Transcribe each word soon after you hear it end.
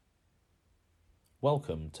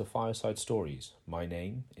Welcome to Fireside Stories. My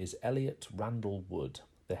name is Elliot Randall Wood,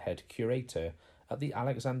 the head curator at the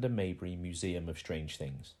Alexander Mabry Museum of Strange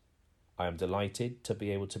Things. I am delighted to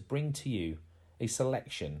be able to bring to you a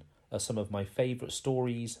selection of some of my favourite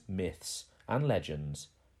stories, myths, and legends,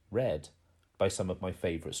 read by some of my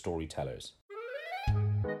favourite storytellers.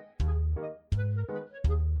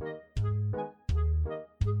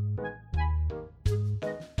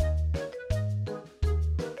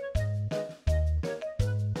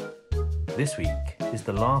 This week is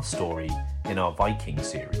the last story in our Viking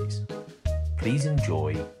series. Please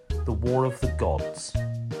enjoy The War of the Gods,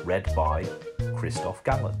 read by Christoph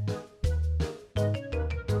Gallen.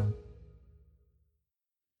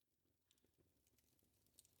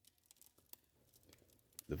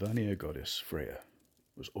 The Vanir goddess Freya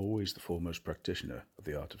was always the foremost practitioner of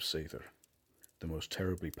the art of Seidr, the most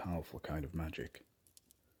terribly powerful kind of magic.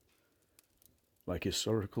 Like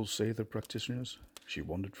historical Seidr practitioners, she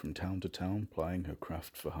wandered from town to town plying her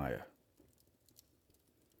craft for hire.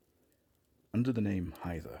 Under the name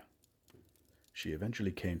Hyther, she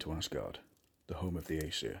eventually came to Asgard, the home of the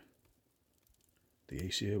Aesir. The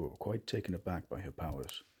Aesir were quite taken aback by her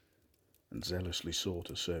powers, and zealously sought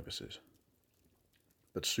her services.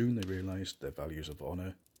 But soon they realized their values of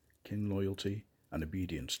honor, kin loyalty, and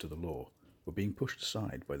obedience to the law were being pushed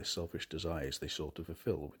aside by the selfish desires they sought to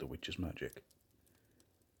fulfill with the witch's magic.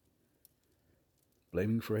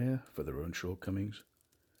 Blaming Freya for their own shortcomings,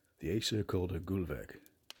 the Aesir called her Gulveig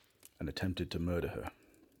and attempted to murder her.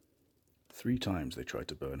 3 times they tried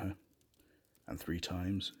to burn her, and 3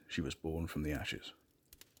 times she was born from the ashes.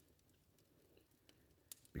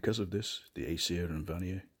 Because of this, the Aesir and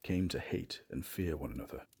Vanir came to hate and fear one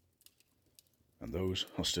another, and those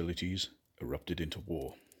hostilities erupted into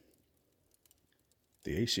war.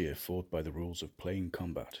 The Aesir fought by the rules of plain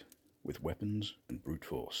combat, with weapons and brute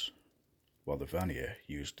force, while the Vanir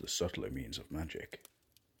used the subtler means of magic.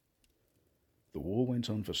 The war went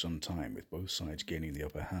on for some time, with both sides gaining the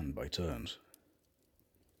upper hand by turns.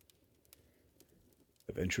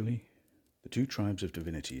 Eventually, the 2 tribes of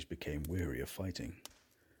divinities became weary of fighting,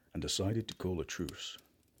 and decided to call a truce.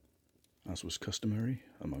 As was customary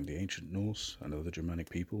among the ancient Norse and other Germanic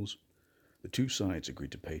peoples, the 2 sides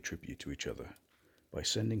agreed to pay tribute to each other by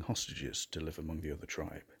sending hostages to live among the other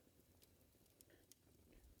tribe.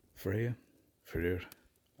 Freya, Freyr,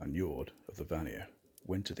 and Njord of the Vanir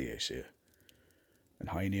went to the Aesir, and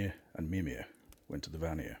Heinir and Mimir went to the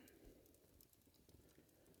Vanir.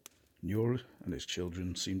 Njord and his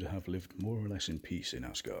children seem to have lived more or less in peace in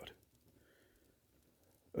Asgard.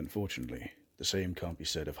 Unfortunately, the same can't be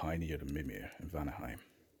said of Heinir and Mimir in Vanaheim.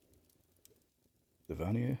 The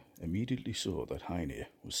Vanir immediately saw that Heinir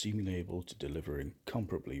was seemingly able to deliver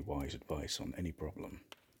incomparably wise advice on any problem,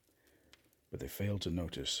 but they failed to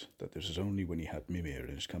notice that this was only when he had Mimir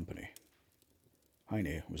in his company.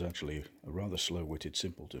 Heinir was actually a rather slow-witted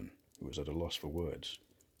simpleton who was at a loss for words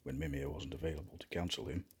when Mimir wasn't available to counsel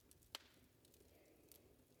him.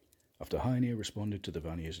 After Heinir responded to the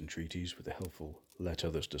Vanir's entreaties with the helpful "let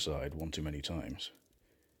others decide" one too many times,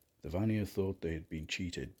 the Vanir thought they had been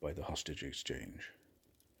cheated by the hostage exchange.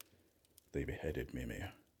 They beheaded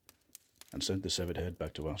Mimir and sent the severed head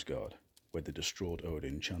back to Asgard, where the distraught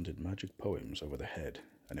Odin chanted magic poems over the head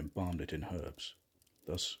and embalmed it in herbs,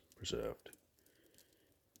 thus preserved.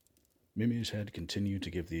 Mimir's head continued to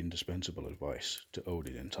give the indispensable advice to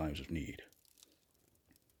Odin in times of need.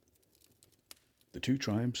 The 2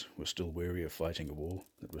 tribes were still weary of fighting a war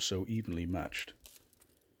that was so evenly matched.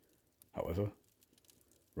 However,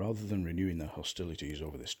 rather than renewing their hostilities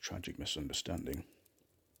over this tragic misunderstanding,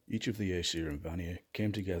 each of the Aesir and Vanir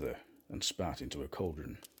came together and spat into a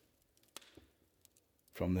cauldron.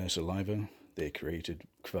 From their saliva, they created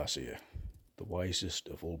Kvasir, the wisest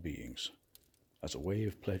of all beings, as a way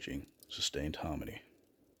of pledging sustained harmony.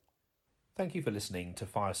 Thank you for listening to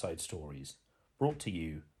Fireside Stories, brought to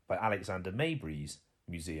you by Alexander Mabry's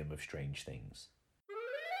Museum of Strange Things.